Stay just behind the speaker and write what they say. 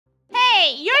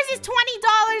Hey, yours is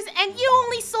 $20 and you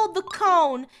only sold the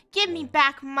cone. Give me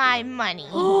back my money.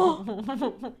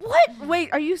 What?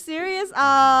 Wait, are you serious?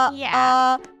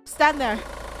 Yeah. Stand there.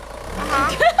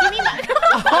 Give me my...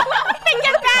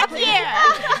 Get back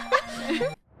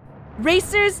here.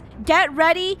 Racers, get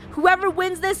ready. Whoever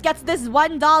wins this gets this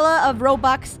 $1 of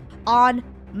Robux on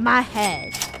my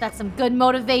head. That's some good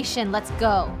motivation. Let's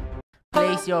go.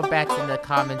 Place your bets in the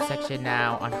comment section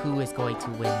now on who is going to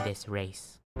win this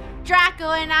race.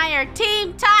 Draco and I are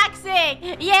Team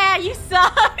Toxic. Yeah, you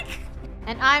suck.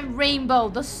 And I'm Rainbow,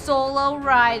 the solo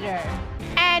rider.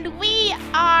 And we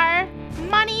are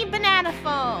Money Banana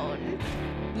Phone.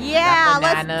 Yeah,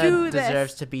 that let's do this.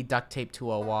 deserves to be duct taped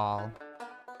to a wall.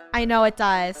 I know it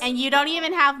does. And you don't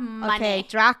even have money. Okay,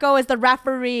 Draco is the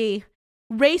referee.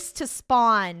 Race to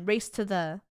spawn. Race to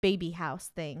the baby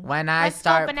house thing. When I Let's go,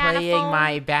 start banana playing phone.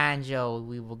 my banjo,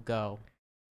 we will go.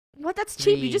 What? That's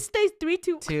cheap. You 3, just stay 3,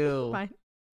 2, 2. Fine.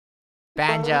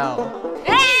 Banjo.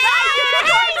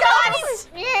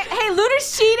 Hey,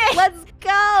 Luna's cheated. Let's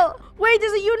go. Wait,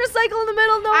 there's a unicycle in the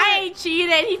middle. No, I ain't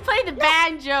cheated. He played the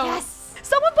banjo. Yes.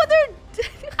 Someone put their...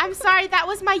 I'm sorry, that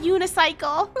was my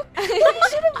unicycle. Well, you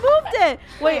should have moved it.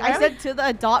 Wait, I said to the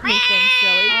Adopt Me thing,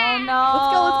 silly. Oh no.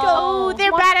 Let's go, let's go. Oh,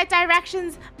 they're bad at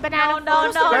directions. Banana.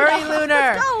 No. Hurry, Lunar.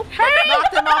 Let's go. Hurry.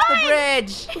 Knock them off the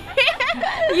bridge.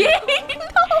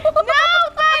 No,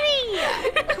 buddy.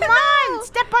 Come on,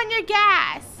 step on your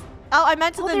gas. Oh, I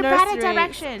meant to Oh, the they're nursery. bad at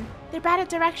direction. They're bad at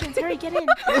directions. Hurry, get in.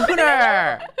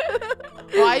 Lunar.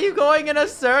 Why are you going in a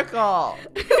circle?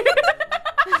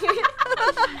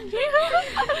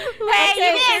 Hey,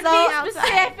 you didn't so be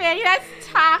specific. That's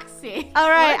toxic. All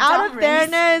right, What a out dumb of race.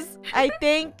 fairness, I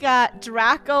think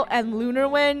Draco and Lunar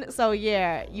win. So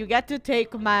yeah, you get to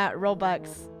take my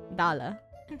Robux dollar.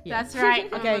 Yeah. That's right.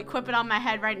 I'm Okay. gonna equip it on my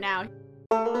head right now.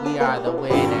 We are the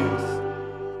winners.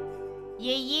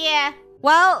 Yeah.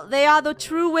 Well, they are the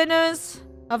true winners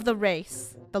of the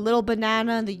race. The little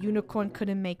banana and the unicorn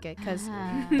couldn't make it because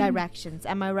directions.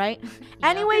 Am I right?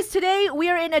 Anyways, today we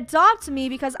are in Adopt Me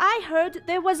because I heard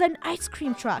there was an ice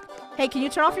cream truck. Hey, can you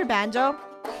turn off your banjo?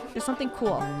 There's something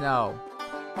cool. No.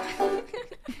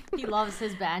 He loves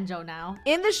his banjo now.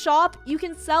 In the shop, you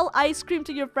can sell ice cream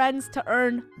to your friends to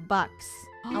earn bucks.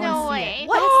 I wanna No see way. it.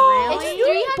 What? It's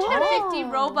Really? 350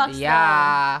 Robux.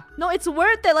 Yeah. No, it's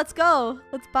worth it. Let's go.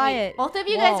 Let's buy it. Both of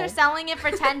you Whoa. guys are selling it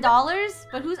for $10,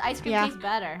 but whose ice cream Yeah. tastes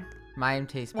better? Mine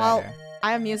tastes Well, better.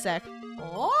 I have music.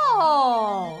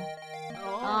 Oh.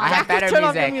 I have better Turn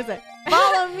off your music.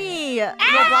 Follow me,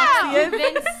 Robloxian.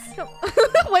 Vince.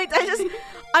 Wait,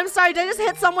 I'm sorry, did I just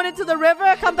hit someone into the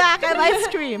river? Come back, I have ice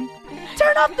cream.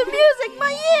 Turn off the music,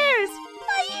 my ears!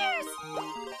 My ears!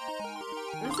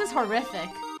 This is horrific.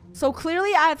 So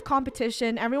clearly I have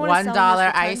competition. Everyone is $1 selling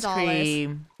this for ice $10.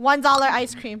 cream. $1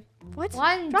 ice cream. What?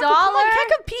 $1? Draco, come on, you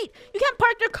can't compete. You can't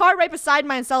park your car right beside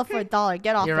mine and sell it for $1.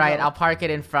 Get off You're the right. road. I'll park it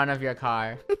in front of your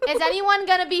car. Is anyone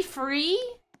gonna be free?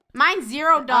 Mine's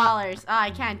 $0. I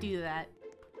can't do that.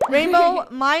 Rainbow,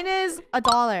 mine is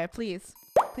 $1, please.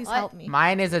 Please What? help me.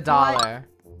 Mine is $1.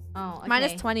 Oh, okay. Mine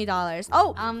is $20.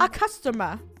 Oh, a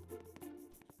customer.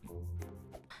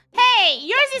 Hey,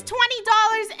 yours is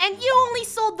 $20 and you only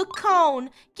sold the cone.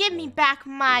 Give me back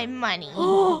my money.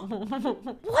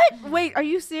 What? Wait, are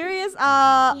you serious?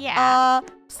 Yeah.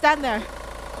 Stand there.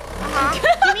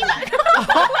 Give me my...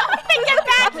 Get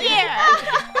back here.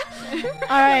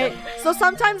 All right. So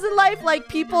sometimes in life, like,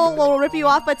 people will rip you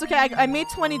off, but it's okay. I made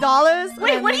 $20.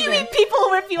 Wait, what do you mean people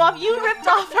rip you off? You ripped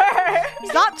off her.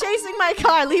 Stop chasing my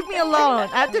car. Leave me alone.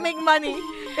 I have to make money.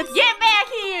 Get back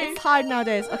here. It's hard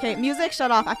nowadays. Okay, music,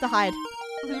 shut off. I have to hide.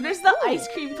 Luna's the ice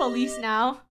cream police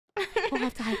now. Oh, I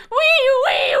have to hide.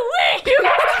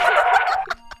 Wee.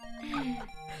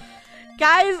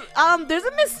 Guys, there's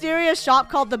a mysterious shop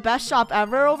called the best shop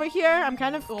ever over here. I'm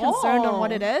kind of concerned on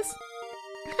what it is.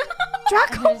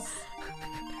 Draco!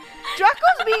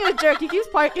 Draco's being a jerk. He keeps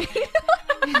parking.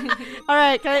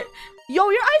 Alright, can I... Yo,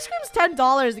 your ice cream's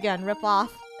 $10 again. Rip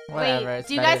off. Whatever. Wait, it's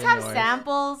do you better guys than have yours.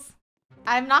 samples?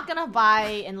 I'm not gonna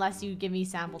buy unless you give me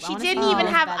samples. I She wanna didn't see even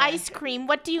who's have better. ice cream.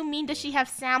 What do you mean does she have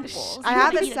samples? I You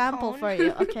have wanna a eat sample cone? for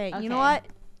you. Okay, you know Okay. what?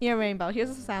 Here, Rainbow.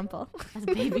 Here's a sample. That's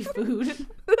baby food.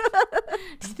 Do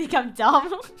you think I'm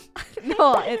dumb?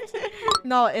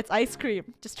 No, it's ice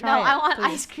cream. Just try No, it. I want please.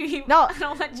 ice cream. No, I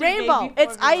don't want your Rainbow, baby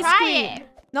it's formula. ice Try cream. it.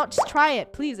 No, just try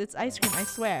it, please. It's ice cream, I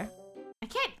swear. I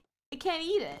can't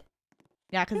eat it.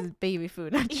 Yeah, because it's baby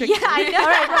food. Not Yeah, I know. All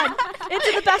right, run.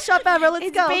 Into the best shop ever. Let's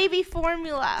It's go. baby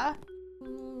formula.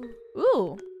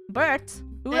 Ooh, Bert.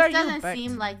 Who This are you, doesn't Bert?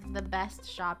 seem like the best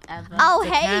shop ever. Oh,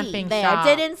 It's a hey camping there. shop.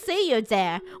 Didn't see you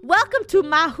there. Welcome to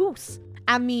my house.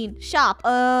 shop.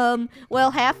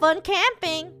 Well, have fun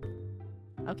camping.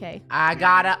 Okay. I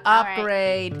gotta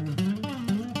upgrade.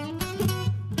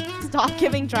 Stop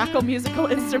giving Draco musical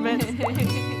instruments.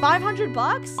 500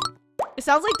 bucks? It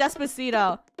sounds like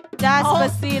Despacito.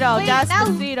 Despacito, wait,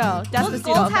 Despacito, Now, Despacito. look,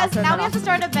 Gold Okay, has, turn now it we have off. to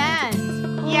start a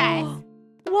band. Yes.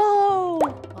 Whoa.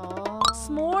 Oh,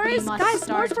 S'mores? we must Guys,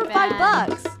 start s'mores for band.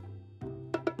 $5.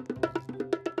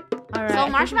 All right. So I think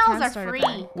we marshmallows can are start a free.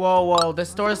 band. Whoa, whoa, the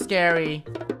store's scary.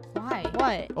 Why?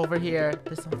 What? Over here,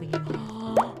 there's something in here.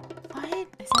 What?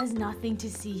 It says nothing to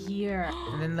see here.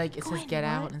 And then like it says get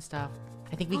out and stuff.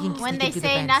 I think we can When sneak they into the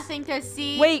say vents. nothing to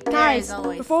see, Wait, there guys, is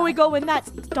always before we go in that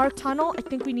something to see. dark tunnel, I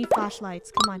think we need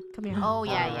flashlights. Come on, come here. Oh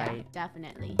yeah, yeah, Alright.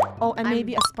 definitely. Oh, and I'm-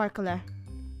 maybe a sparkler.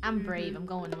 I'm brave. I'm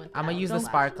going with. I'm gonna that. use the Don't-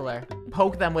 sparkler.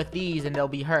 Poke them with these and they'll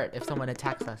be hurt if someone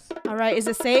attacks us. All right, is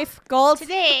it safe? Gold?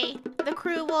 Today, the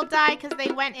crew will die because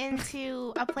they went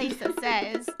into a place that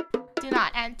says, "Do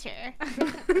not enter."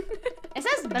 It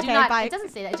says do Okay, not. bye. It doesn't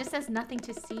say that. It just says nothing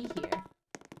to see here.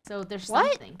 So there's What?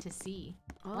 something to see.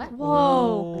 What?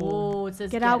 Whoa. Oh, it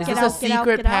says Get out, Is get this out, a get out,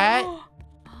 secret get out.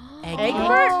 pet? Egg.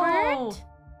 Egbert? Oh.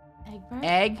 Egbert?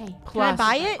 Egg Hey, plus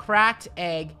buy it? cracked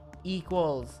egg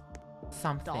equals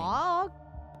something. Dog?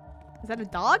 Is that a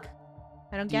dog?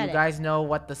 I don't Do get you it. guys know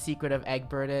what the secret of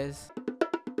Egbert is?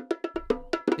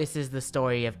 This is the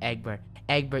story of Egbert.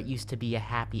 Egbert used to be a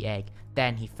happy egg.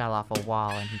 Then he fell off a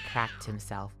wall and he cracked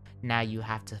himself. Now you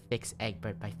have to fix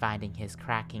Egbert by finding his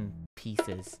cracking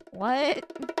pieces.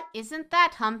 What? Isn't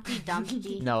that Humpty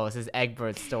Dumpty? No, this is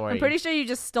Egbert's story. I'm pretty sure you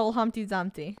just stole Humpty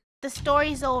Dumpty. The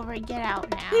story's over. Get out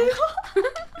now.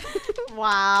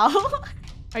 Wow.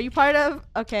 Are you part of...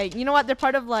 Okay, you know what? They're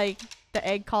part of, like, the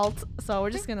egg cult, so we're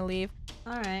just gonna leave.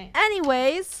 All right.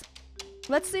 Anyways,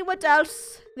 let's see what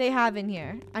else they have in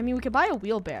here. I mean, we could buy a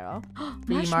wheelbarrow.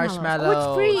 Free Oh, marshmallows.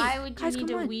 it's free. Why would you Guys, need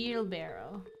come a on.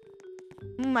 wheelbarrow?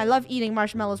 I love eating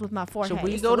marshmallows with my forehead. Should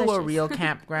we It's go to a delicious. real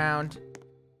campground?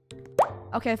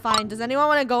 Okay, fine. Does anyone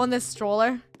want to go in this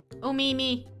stroller? Oh,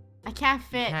 me. I can't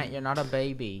fit. Can't, you're not a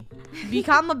baby.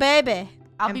 Become a baby.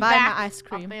 I'll and be buy back. my ice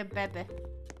cream. I'll be a baby.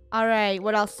 All right,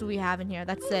 what else do we have in here?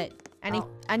 That's it. Oh.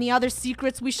 Any other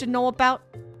secrets we should know about?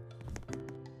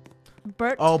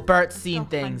 Bert? Oh, Bert's seen Go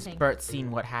things. hunting. Bert's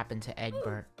seen what happened to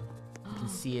Egbert. You can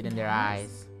see it in their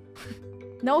eyes.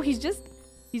 No, he's just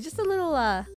a little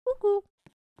cuckoo.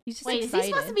 He's just Wait, excited. is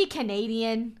he supposed to be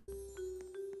Canadian?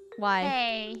 Why?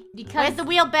 Hey. Because Where's the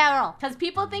wheelbarrow? Because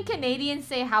people think Canadians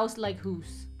say house like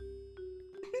hoose.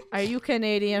 Are you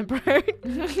Canadian, Bert?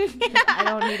 I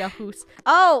don't need a hoose.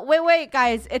 Oh, wait,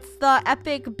 guys. It's the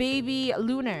epic baby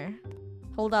lunar.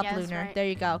 Hold up, Yeah, that's lunar. right. There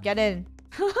you go. Get in.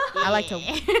 I like to.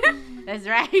 That's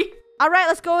right. All right,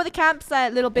 let's go to the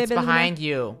campsite, little baby It's behind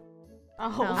you.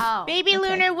 Oh. Baby Okay.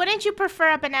 Lunar, wouldn't you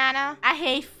prefer a banana? I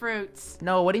hate fruits.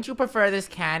 No, wouldn't you prefer this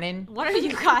cannon? What are you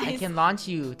I guys? can launch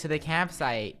you to the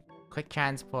campsite. Quick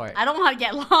transport. I don't want to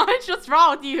get launched. What's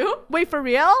wrong with you? Wait, for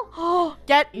real?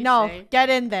 Get You no, say. get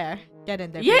in there. Get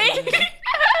in there. Yay!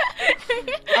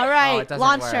 baby. All Oh, right, it doesn't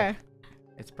launcher. work.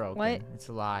 It's broken. What? It's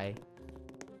a lie.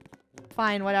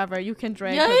 Fine, whatever. You can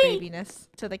drag her Yay! babiness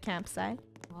to the campsite.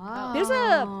 Wow. There's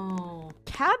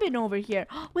a cabin over here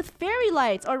with fairy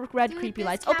lights or red creepy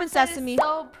lights. Open sesame.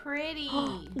 So pretty.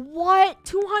 What?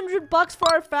 $200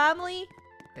 for our family?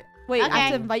 Wait, I have Okay.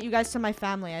 to invite you guys to my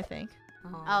family, I think.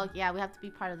 Oh yeah, we have to be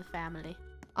part of the family.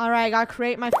 All right, I gotta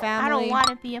create my family. I don't want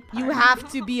to be a part. You have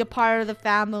to be a part of the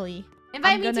family.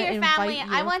 Invite I'm me to gonna your invite family.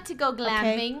 I you. want to go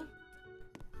glamping.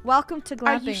 Welcome to Are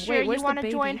glamping. you sure Wait, where's you want the to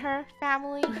baby? join her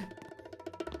family?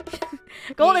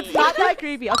 Gold, it's not that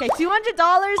creepy. Okay,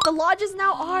 $200. The lodge is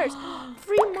now ours.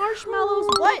 Free marshmallows.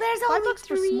 What? There's $5 only for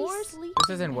 3 s'mores? sleep.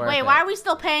 This isn't worth Wait, it. why are we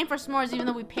still paying for s'mores even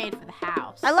though we paid for the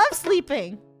house? I love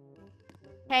sleeping.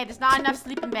 Hey, there's not enough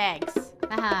sleeping bags.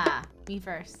 Haha. Me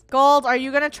first. Gold, are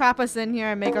you gonna trap us in here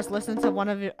and make us listen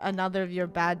to another of your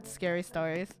bad, scary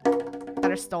stories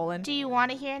that are stolen? Do you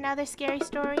want to hear another scary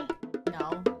story?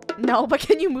 No. No, but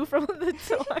can you move from the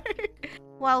door?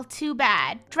 Well, too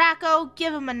bad. Draco,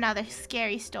 give him another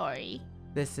scary story.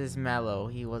 This is Mello.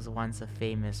 He was once a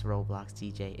famous Roblox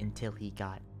DJ until he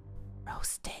got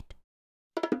roasted.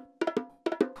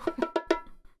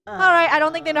 All right, I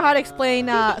don't think they know how to explain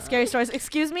scary stories.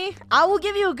 Excuse me? I will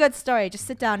give you a good story. Just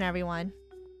sit down, everyone.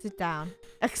 Sit down.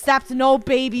 Except no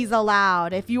babies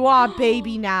allowed. If you are a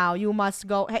baby now, you must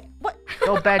go. Hey, what?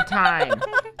 Go bedtime.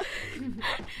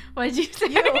 What did you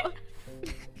say?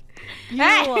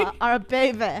 You are a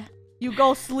baby. You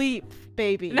go sleep,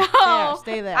 baby. No, There,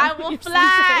 stay there. I will You're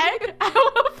fly. sleeping.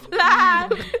 I will fly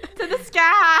to the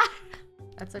sky.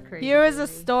 That's a crazy. Here is a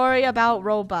story about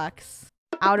Robux.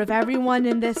 Out of everyone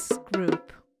in this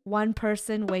group, one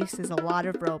person wastes a lot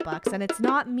of Robux, and it's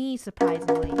not me,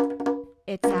 surprisingly.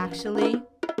 It's actually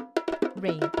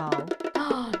Rainbow.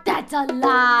 That's a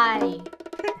lie.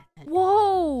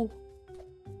 Whoa!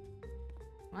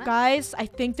 What? Guys, I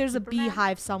think there's a Superman?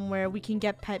 beehive somewhere. We can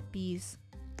get pet bees.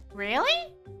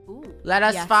 Really? Ooh. Let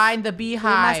us Yes. find the We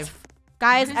beehive. must-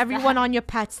 Guys, What is everyone that? on your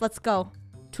pets, let's go.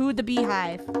 To the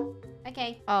beehive.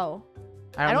 Okay. Oh.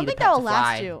 I don't need a think pet that will to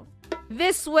last fly. you.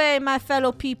 This way, my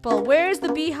fellow people. Where's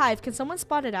the beehive? Can someone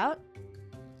spot it out?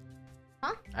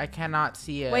 I cannot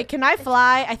see it. Wait, can I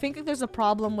fly? I think there's a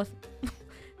problem with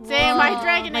Say my Whoa.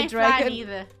 dragon My ain't dragon- flying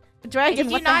either. dragon. Did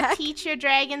you what the not heck? teach your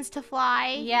dragons to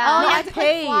fly? Yeah. Oh, you I have to click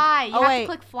paid. fly. You Oh, have wait. to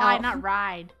click fly, Oh. not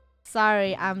ride.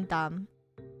 Sorry, I'm dumb.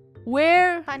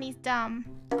 Where Funny's dumb.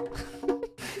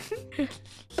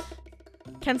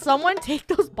 can someone take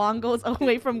those bongos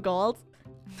away from Gold?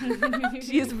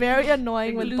 She is very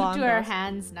annoying with Glued to her bongos.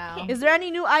 hands now. Is there any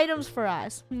new items for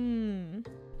us?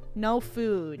 No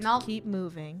food. Nope. Keep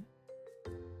moving.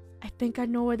 I think I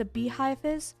know where the beehive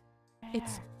is.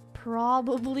 It's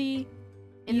probably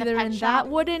In the either pet in shop?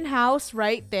 that wooden house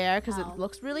right there, because Oh. it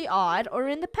looks really odd, or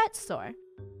in the pet store.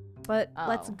 But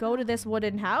let's Oh. go to this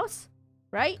wooden house,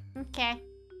 right? Okay.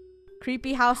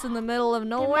 Creepy house in the middle of There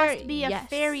nowhere. must be a Yes.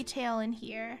 fairy tale in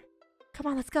here. Come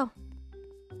on, let's go.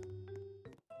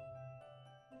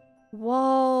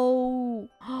 Whoa.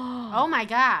 Oh my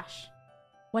gosh.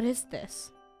 What is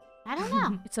this? I don't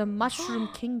know. It's a mushroom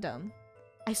kingdom.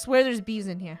 I swear there's bees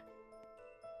in here.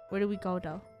 Where do we go,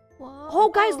 though? Whoa. Oh,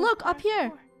 guys, look, up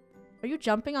here. Are you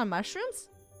jumping on mushrooms?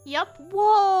 Yep.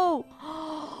 Whoa.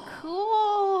 Cool.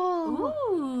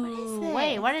 Ooh. What is this?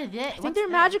 Wait, what is it? I think they're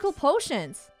magical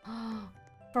potions.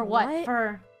 For what? What?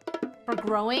 For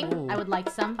growing? Ooh. I would like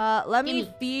some. Let me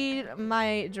Gimme. feed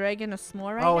my dragon a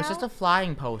s'more right Oh, now. it's just a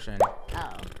flying potion.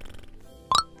 Oh.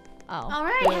 Oh. I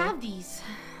already Ew. have these.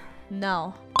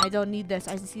 No, I don't need this.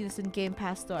 I see this in Game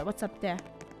Pass store. What's up there?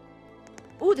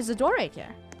 Ooh, there's a door right here.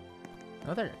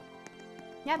 No, there.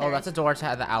 Yeah, Oh, that's a door to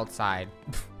the outside.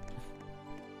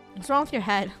 What's wrong with your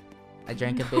head? I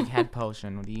drank a big head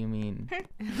potion. What do you mean?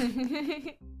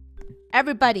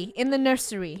 Everybody in the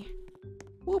nursery.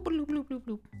 Whoop, bloop, bloop, bloop,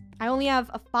 bloop. I only have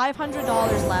a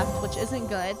 $500 left, which isn't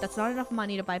good. That's not enough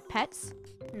money to buy pets.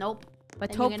 Nope.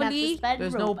 But Then you're gonna have to hopefully, spend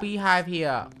There's no Robux. beehive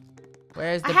here.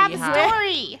 Where's the I have a beehive?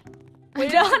 story. We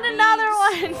done another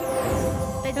one.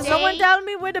 The can day someone tell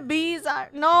me where the bees are?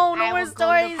 No, no I more will go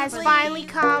stories. look has for finally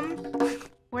these. come.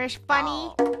 Where's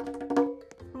Funny?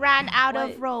 Ran out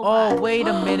What? of Robux. Oh, wait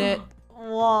a minute.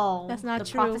 Whoa. That's not the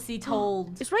true. prophecy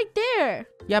told. It's right there.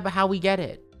 Yeah, but how we get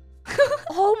it?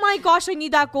 Oh my gosh, I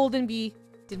need that golden bee.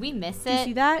 Did we miss Do you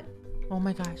see it? that? Oh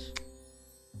my gosh.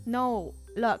 No.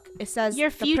 Look, it says Your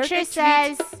the future perfect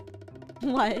says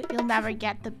treat- what? you'll never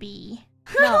get the bee.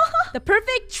 No. The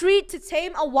perfect treat to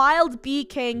tame a wild bee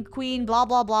king, queen, blah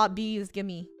blah blah bees.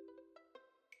 Gimme.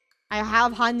 I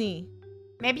have honey.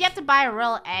 Maybe you have to buy a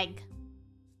real egg.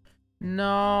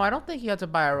 No, I don't think you have to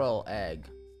buy a royal egg.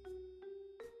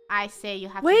 I say you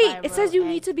have to Wait, buy a it says real you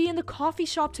egg. need to be in the coffee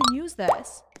shop to use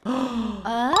this.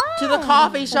 Oh. To the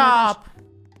coffee shop.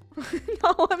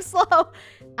 No, I'm slow.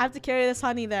 I have to carry this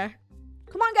honey there.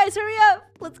 Come on, guys, hurry up.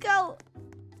 Let's go.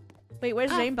 Wait,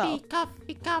 where's Rainbow?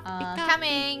 Coffee, coffee,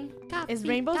 Coming. Is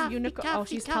Rainbow's coffee, unicorn? Oh,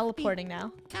 coffee, she's coffee, teleporting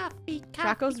now. Coffee,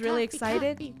 Draco's coffee, really coffee,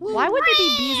 excited. coffee. Why would there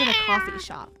be bees in a coffee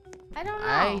shop? I don't know.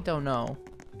 I don't know.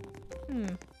 Hmm.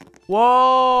 Whoa!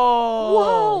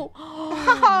 Whoa!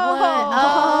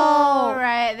 Oh,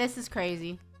 right. This is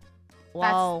crazy.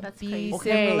 Whoa! That's bee crazy.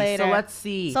 Okay, simulator. so let's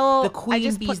see. So, the I queen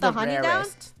just bee's put the the honey down?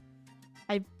 rarest.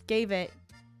 I gave it.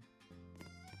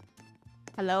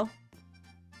 Hello?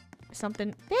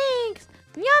 Something. Thanks!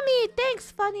 Yummy!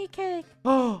 Thanks, funny cake!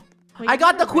 Oh, Wait, I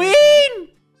got the you're queen!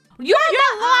 You're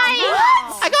lying.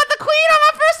 I got the queen on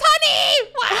my first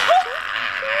honey!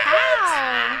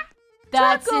 How?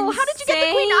 That's Draco, how did you get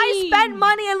the queen? I spent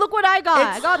money and look what I got.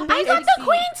 I got I bees got and the seeds.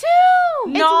 queen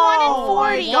too. It's 1 in 40. Oh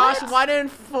my gosh, 1 in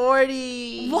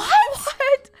 40.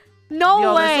 What? No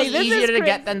Yo, way. this is easier to crazy.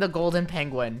 get than the golden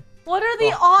penguin. What are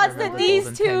the Oh, I odds that remember these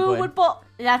Golden two Penguin. would pull?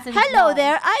 That's Hello no.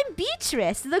 there, I'm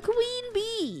Beatrice, the queen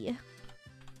bee.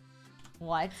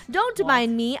 What? Don't What?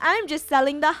 mind me, I'm just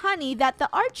selling the honey that the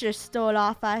archers stole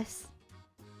off us.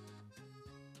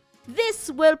 This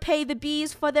will pay the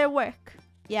bees for their work.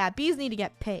 Yeah, bees need to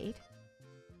get paid.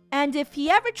 And if he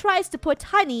ever tries to put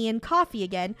honey in coffee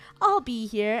again, I'll be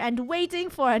here and waiting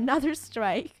for another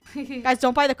strike. Guys,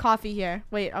 don't buy the coffee here.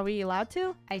 Wait, are we allowed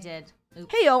to? I did.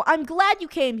 Oops. Heyo, I'm glad you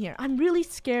came here. I'm really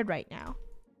scared right now.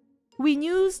 We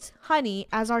used honey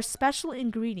as our special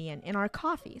ingredient in our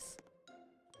coffees.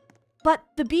 But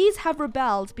the bees have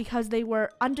rebelled because they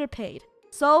were underpaid.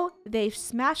 So they've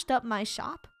smashed up my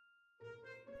shop.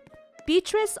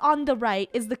 Beatrice on the right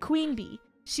is the queen bee.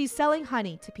 She's selling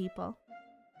honey to people.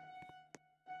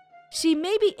 She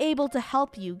may be able to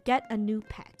help you get a new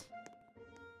pet.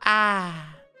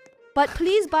 Ah. But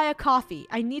please buy a coffee.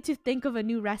 I need to think of a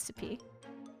new recipe.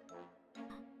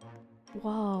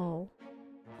 Whoa.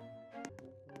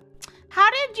 How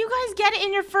did you guys get it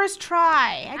in your first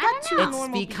try? I got two It's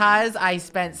normal because I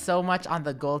spent so much on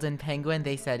the golden penguin.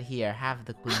 They said, here, have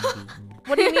the queen bee.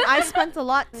 What do you mean? I spent a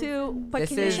lot too. But This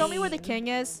can you show me is- where the king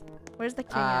is? Where's the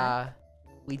king at?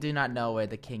 We do not know where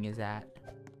the king is at.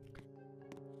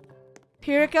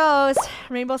 Here it goes.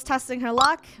 Rainbow's testing her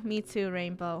luck. Me too,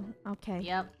 Rainbow. Okay.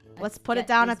 Yep. Let's put it get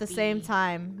down this at the bee. same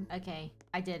time. Okay,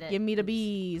 I did it. Give me the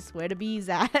bees. Where the bees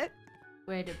at?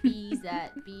 Where the bees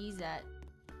at? Bees at?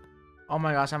 Oh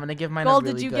my gosh, I'm gonna give mine Gold, a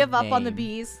really did you good give up on the name.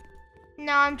 bees?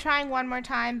 No, I'm trying one more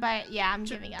time, but yeah, I'm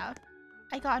giving up.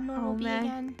 I got a normal Oh, bee man.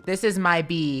 again. This is my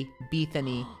bee,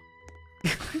 Bethany.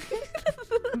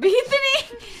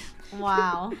 Bethany?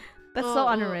 Wow. That's so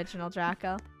unoriginal,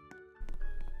 Draco.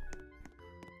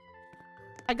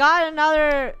 I got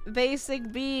another basic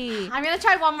bee. I'm gonna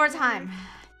try one more time.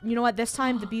 You know what? This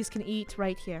time the bees can eat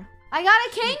right here. I got a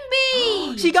king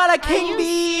bee! She got a Are king you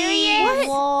bee! serious?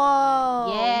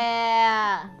 Whoa.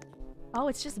 Yeah. Oh,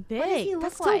 it's just big. What does he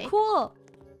That's look like? so cool.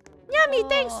 Yummy,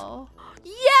 thanks. Oh.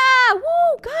 Yeah!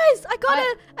 Woo, guys! I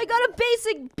got a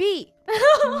basic bee.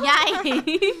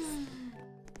 Yikes.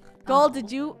 Gold,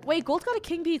 did you wait? Gold got a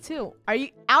king bee too. Are you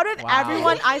out of Wow.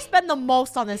 everyone? I spend the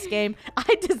most on this game.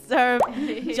 I deserve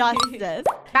justice.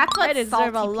 That's what I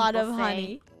deserve a salty lot of people say.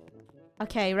 honey.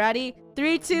 Okay, ready?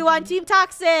 3, 2, 1. Team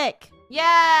Toxic.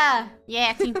 Yeah.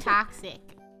 Yeah, Team Toxic.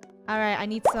 All right, I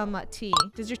need some tea.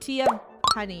 Does your tea have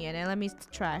honey in it? Let me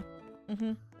try.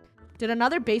 Did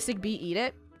another basic bee eat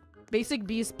it? Basic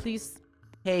bees, please.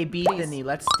 Hey, Bethany,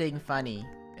 let's sting funny.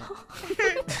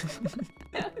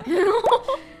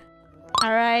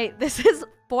 All right, this is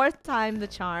 4th time the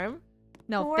charm.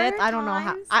 No, 4 5th. I don't know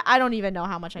how. times? I don't even know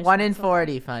how much I. 1 spent in so far.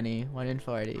 40, funny. 1 in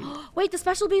 40. Wait, the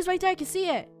special bee is right there. I can see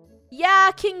it.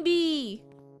 Yeah, king bee.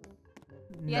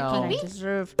 Yeah, No. king But I bee?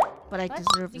 deserve. But I What?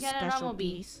 deserve You the got a special normal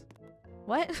bee. bees.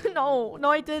 What? No,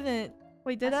 I didn't.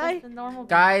 Wait, did That's I? just the normal bee.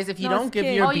 Guys, if you No, don't it's give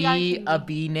king. your Oh, you got a bee king a bee.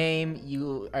 bee name,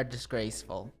 you are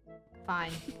disgraceful.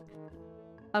 Fine.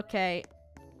 Okay.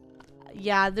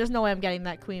 Yeah, there's no way I'm getting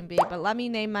that queen bee. But let me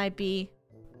name my bee.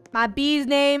 My bee's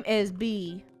name is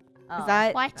Bee. Oh, Is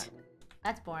that? What?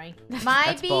 That's boring. My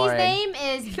That's bee's boring. name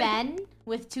is Ben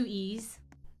with 2 E's.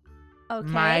 Okay.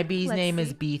 My bee's let's name is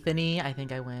see. Bethany. I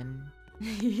think I win.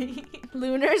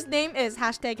 Lunar's name is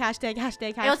hashtag.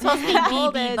 It was supposed to be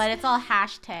Gold BB, is but it's all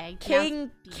hashtag.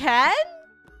 King Ken?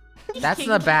 That's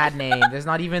a bad name. There's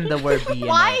not even the word bee in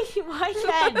Why? it. Why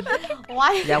Ken?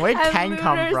 Why? Yeah, where'd And Ken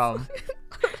come Lunar's- from?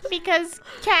 Because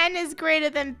Ken is greater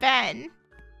than Ben.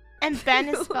 And Ben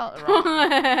is spelled wrong.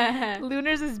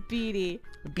 Lunar's is Beady.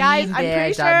 Guys, Been I'm there,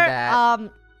 pretty sure done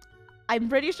that. I'm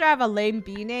pretty sure I have a lame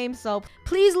bee name, so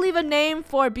please leave a name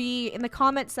for bee in the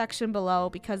comment section below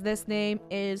because this name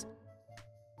is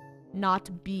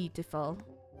not beautiful.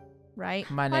 Right?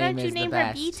 My Why name don't you is name the her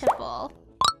best. Beautiful?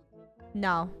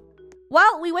 No.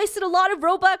 Well, we wasted a lot of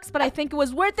Robux, but I think it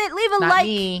was worth it. Leave a Not like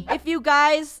me. if you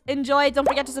guys enjoyed. Don't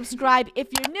forget to subscribe if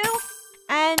you're new.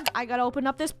 And I gotta open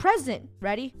up this present.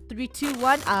 Ready? 3, 2,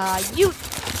 1. You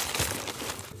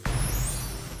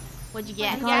What'd you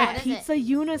get? got Yeah, a what is pizza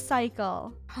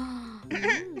unicycle.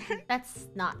 it? That's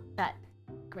not that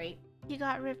great. You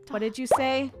got ripped off. What did you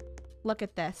say? Look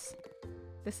at this.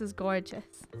 This is gorgeous.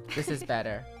 This is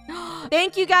better.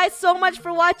 Thank you guys so much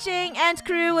for watching, and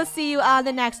Krew will see you on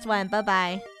the next one.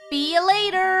 Bye-bye. See you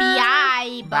later.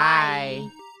 Bye. Bye.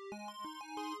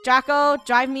 Draco,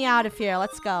 drive me out of here.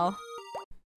 Let's go.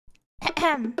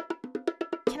 Can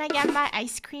I get my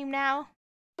ice cream now?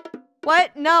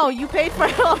 What? No, you paid for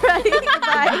it already.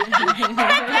 Bye.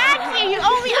 Back here, you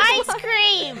owe me ice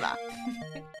cream!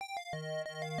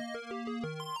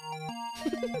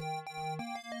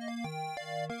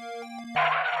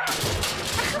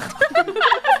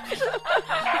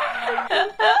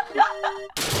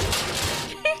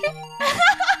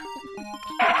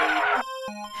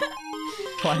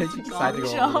 Why did you decide to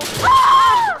go? Gong over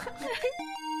show.